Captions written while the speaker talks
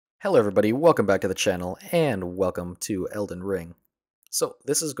Hello everybody, welcome back to the channel, and welcome to Elden Ring. So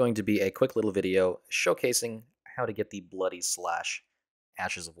this is going to be a quick little video showcasing how to get the Bloody Slash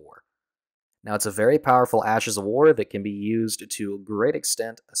Ashes of War. Now it's a very powerful Ashes of War that can be used to a great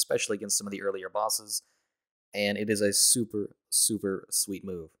extent, especially against some of the earlier bosses, and it is a super sweet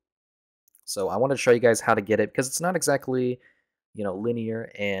move. So I want to show you guys how to get it, because it's not exactly,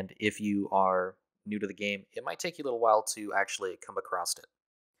 linear, and if you are new to the game, it might take you a little while to actually come across it.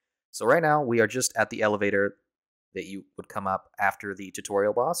 So right now, we are just at the elevator that you would come up after the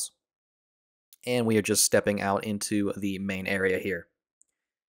tutorial boss, and we are just stepping out into the main area here.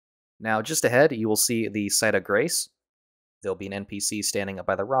 Now, just ahead, you will see the Site of Grace. There'll be an NPC standing up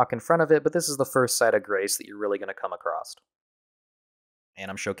by the rock in front of it, but this is the first Site of Grace that you're really going to come across. And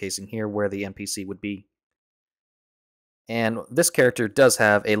I'm showcasing here where the NPC would be. And this character does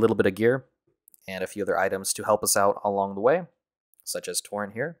have a little bit of gear and a few other items to help us out along the way, such as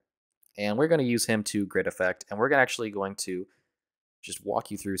Torrent here. And we're going to use him to great effect, and we're actually going to just walk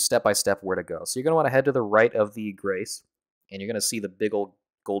you through step by step where to go. So you're going to want to head to the right of the Grace, and you're going to see the big old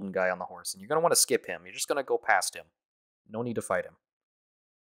golden guy on the horse, and you're going to want to skip him. You're just going to go past him. No need to fight him.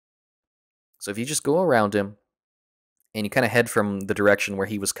 So if you just go around him, and you kind of head from the direction where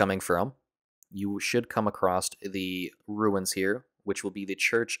he was coming from, you should come across the ruins here, which will be the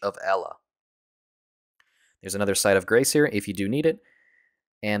Church of Ella. There's another Site of Grace here if you do need it.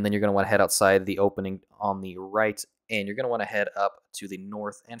 And then you're going to want to head outside the opening on the right, and you're going to want to head up to the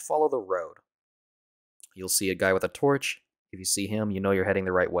north and follow the road. You'll see a guy with a torch. If you see him, you know you're heading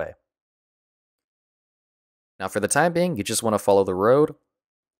the right way. Now for the time being, you just want to follow the road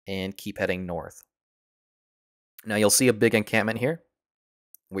and keep heading north. Now you'll see a big encampment here.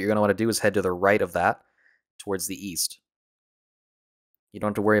 What you're going to want to do is head to the right of that, towards the east. You don't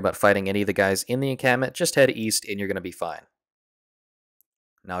have to worry about fighting any of the guys in the encampment. Just head east and you're going to be fine.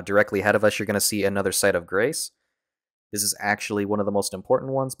 Now, directly ahead of us, you're going to see another Site of Grace. This is actually one of the most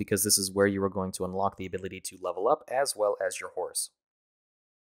important ones, because this is where you are going to unlock the ability to level up, as well as your horse.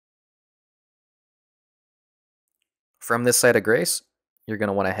 From this Site of Grace, you're going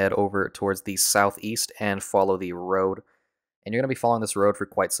to want to head over towards the southeast and follow the road. And you're going to be following this road for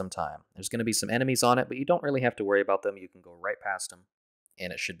quite some time. There's going to be some enemies on it, but you don't really have to worry about them. You can go right past them,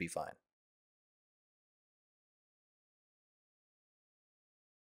 and it should be fine.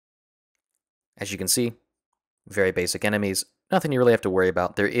 As you can see, very basic enemies, nothing you really have to worry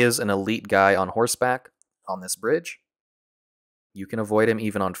about. There is an elite guy on horseback on this bridge. You can avoid him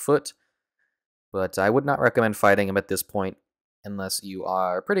even on foot, but I would not recommend fighting him at this point unless you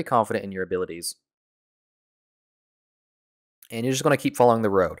are pretty confident in your abilities. And you're just going to keep following the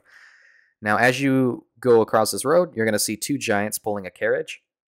road. Now, as you go across this road, you're going to see two giants pulling a carriage.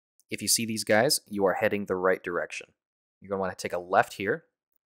 If you see these guys, you are heading the right direction. You're going to want to take a left here,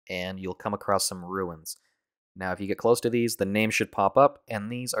 and you'll come across some ruins. Now, if you get close to these, the name should pop up, and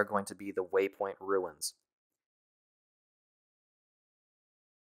these are going to be the Waypoint Ruins.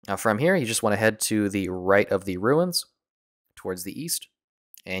 Now, from here, you just want to head to the right of the ruins, towards the east,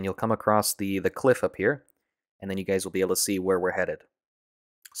 and you'll come across the cliff up here, and then you guys will be able to see where we're headed.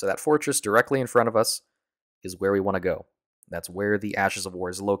 So that fortress directly in front of us is where we want to go. That's where the Ashes of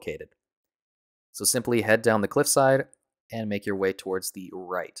War is located. So simply head down the cliffside and make your way towards the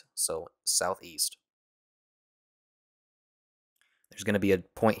right, so southeast. There's going to be a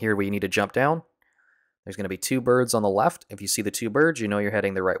point here where you need to jump down. There's going to be two birds on the left. If you see the two birds, you know you're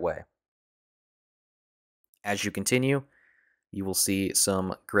heading the right way. As you continue, you will see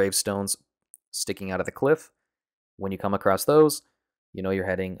some gravestones sticking out of the cliff. When you come across those, you know you're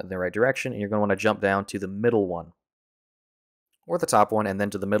heading in the right direction, and you're going to want to jump down to the middle one, or the top one, and then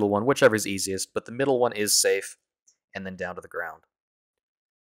to the middle one, whichever is easiest, but the middle one is safe, and then down to the ground.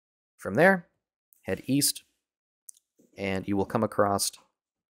 From there, head east, and you will come across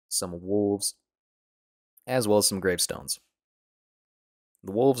some wolves, as well as some gravestones.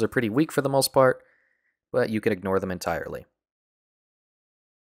 The wolves are pretty weak for the most part, but you can ignore them entirely.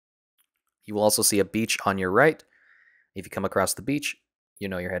 You will also see a beach on your right. If you come across the beach, you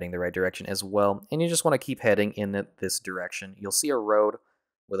know you're heading the right direction as well, and you just want to keep heading in this direction. You'll see a road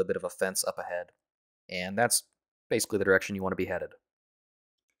with a bit of a fence up ahead, and that's basically the direction you want to be headed.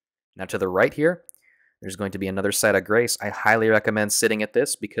 Now to the right here, there's going to be another Site of Grace. I highly recommend sitting at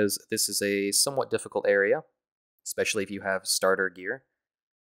this, because this is a somewhat difficult area, especially if you have starter gear.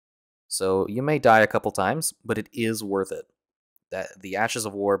 So you may die a couple times, but it is worth it. The Ashes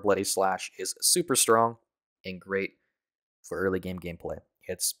of War Bloody Slash is super strong and great for early game gameplay.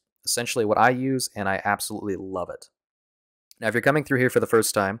 It's essentially what I use, and I absolutely love it. Now, if you're coming through here for the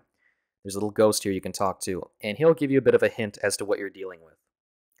first time, there's a little ghost here you can talk to, and he'll give you a bit of a hint as to what you're dealing with.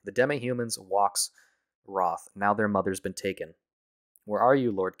 The demi-humans walks wroth, now their mother's been taken. Where are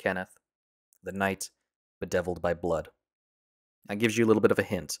you, Lord Kenneth? The knight bedeviled by blood. That gives you a little bit of a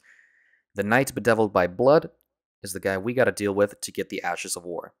hint. The knight bedeviled by blood is the guy we got to deal with to get the Ashes of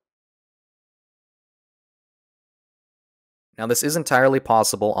War. Now, this is entirely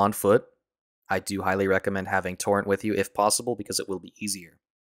possible on foot. I do highly recommend having Torrent with you if possible because it will be easier.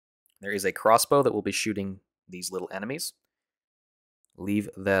 There is a crossbow that will be shooting these little enemies. Leave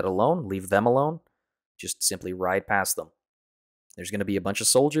that alone. Leave them alone. Just simply ride past them. There's going to be a bunch of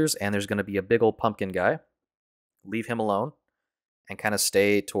soldiers, and there's going to be a big old pumpkin guy. Leave him alone, and kind of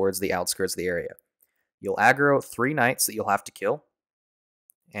stay towards the outskirts of the area. You'll aggro 3 knights that you'll have to kill,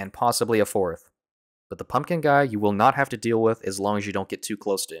 and possibly a 4th. But the pumpkin guy you will not have to deal with as long as you don't get too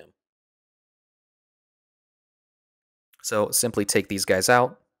close to him. So simply take these guys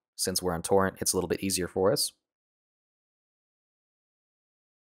out. Since we're on Torrent, it's a little bit easier for us.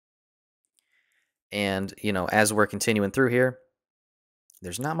 And, as we're continuing through here,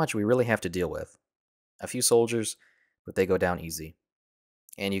 there's not much we really have to deal with. A few soldiers, but they go down easy.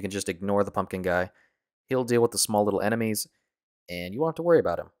 And you can just ignore the pumpkin guy. He'll deal with the small little enemies, and you won't have to worry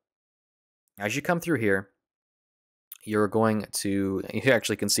about him. As you come through here, you're going to... You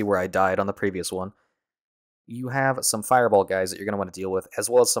actually can see where I died on the previous one. You have some fireball guys that you're going to want to deal with, as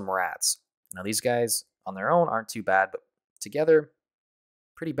well as some rats. Now, these guys on their own aren't too bad, but together,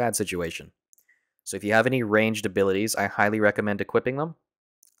 pretty bad situation. So if you have any ranged abilities, I highly recommend equipping them.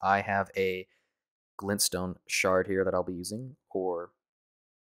 I have a glintstone shard here that I'll be using, or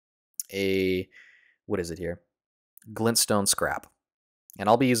a... what is it here? Glintstone scrap. And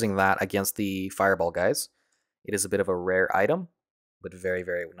I'll be using that against the fireball guys. It is a bit of a rare item, but very,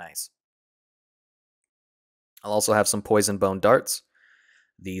 very nice. I'll also have some poison bone darts.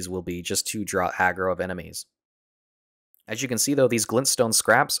 These will be just to draw aggro of enemies. As you can see, though, these glintstone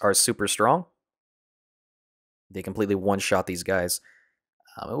scraps are super strong. They completely one-shot these guys,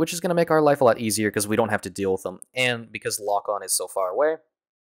 which is going to make our life a lot easier because we don't have to deal with them. And because lock-on is so far away,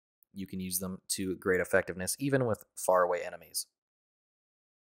 you can use them to great effectiveness, even with far-away enemies.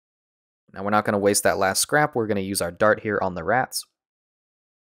 Now, we're not going to waste that last scrap. We're going to use our dart here on the rats,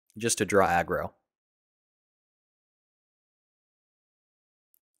 just to draw aggro.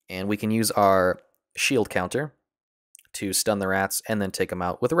 And we can use our shield counter to stun the rats and then take them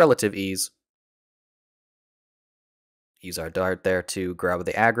out with relative ease. Use our dart there to grab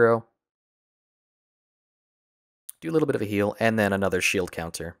the aggro. Do a little bit of a heal, and then another shield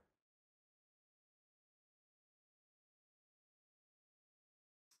counter.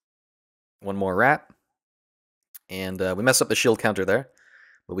 One more rat. And we messed up the shield counter there,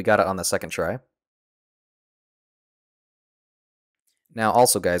 but we got it on the second try. Now,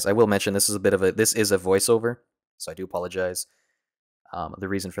 also, guys, I will mention this is a voiceover, so I do apologize. The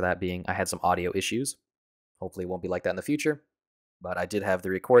reason for that being I had some audio issues. Hopefully, it won't be like that in the future. But I did have the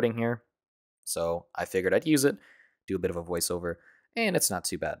recording here, so I figured I'd use it, do a bit of a voiceover, and it's not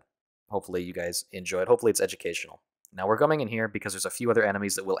too bad. Hopefully, you guys enjoy it. Hopefully, it's educational. Now, we're coming in here because there's a few other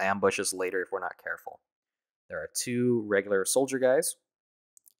enemies that will ambush us later if we're not careful. There are 2 regular soldier guys,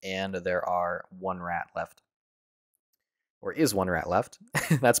 and there are 1 rat left. Or is 1 rat left.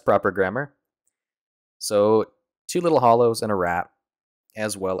 That's proper grammar. So, 2 little hollows and a rat,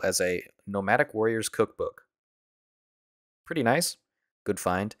 as well as a Nomadic Warrior's Cookbook. Pretty nice. Good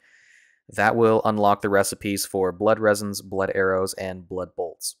find. That will unlock the recipes for blood resins, blood arrows, and blood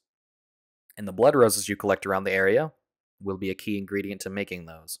bolts. And the blood roses you collect around the area will be a key ingredient to making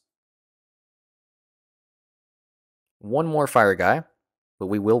those. 1 more fire guy, but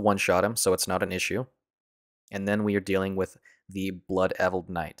we will one-shot him, so it's not an issue. And then we are dealing with the Blood-Aveled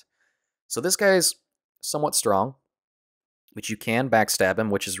Knight. So this guy's somewhat strong, but you can backstab him,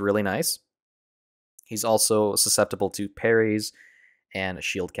 which is really nice. He's also susceptible to parries and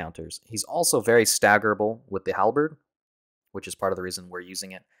shield counters. He's also very staggerable with the halberd, which is part of the reason we're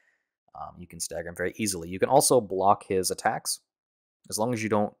using it. You can stagger him very easily. You can also block his attacks. As long as you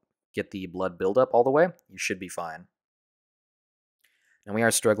don't get the blood buildup all the way, you should be fine. And we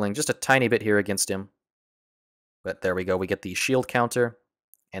are struggling just a tiny bit here against him. But there we go, we get the shield counter,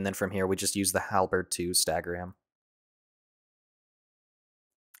 and then from here we just use the halberd to stagger him.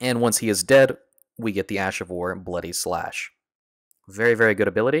 And once he is dead, we get the Ash of War Bloody Slash. Very, very good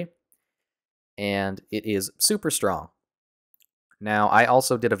ability, and it is super strong. Now, I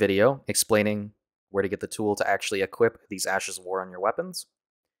also did a video explaining where to get the tool to actually equip these Ashes of War on your weapons.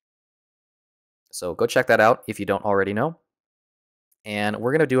 So go check that out if you don't already know. And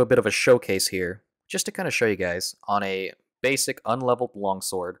we're going to do a bit of a showcase here, just to kind of show you guys, on a basic unleveled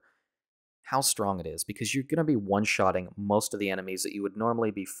longsword, how strong it is, because you're going to be one-shotting most of the enemies that you would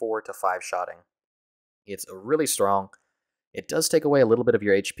normally be 4 to 5-shotting. It's really strong. It does take away a little bit of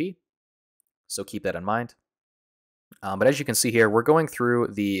your HP, so keep that in mind. But as you can see here, we're going through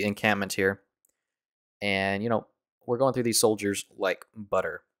the encampment here, and, we're going through these soldiers like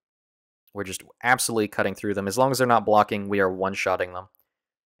butter. We're just absolutely cutting through them. As long as they're not blocking, we are one-shotting them.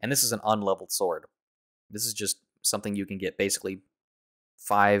 And this is an unleveled sword. This is just something you can get basically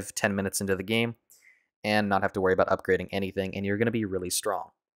 5-10 minutes into the game and not have to worry about upgrading anything, and you're going to be really strong.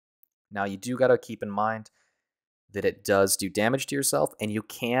 Now, you do got to keep in mind that it does do damage to yourself, and you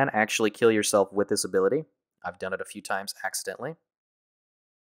can actually kill yourself with this ability. I've done it a few times accidentally.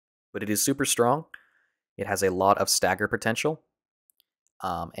 But it is super strong. It has a lot of stagger potential.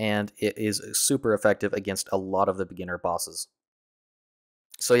 And it is super effective against a lot of the beginner bosses.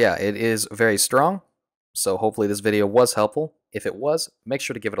 So yeah, it is very strong. So hopefully this video was helpful. If it was, make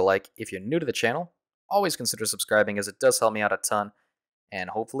sure to give it a like. If you're new to the channel, always consider subscribing, as it does help me out a ton. And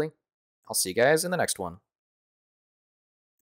hopefully, I'll see you guys in the next one.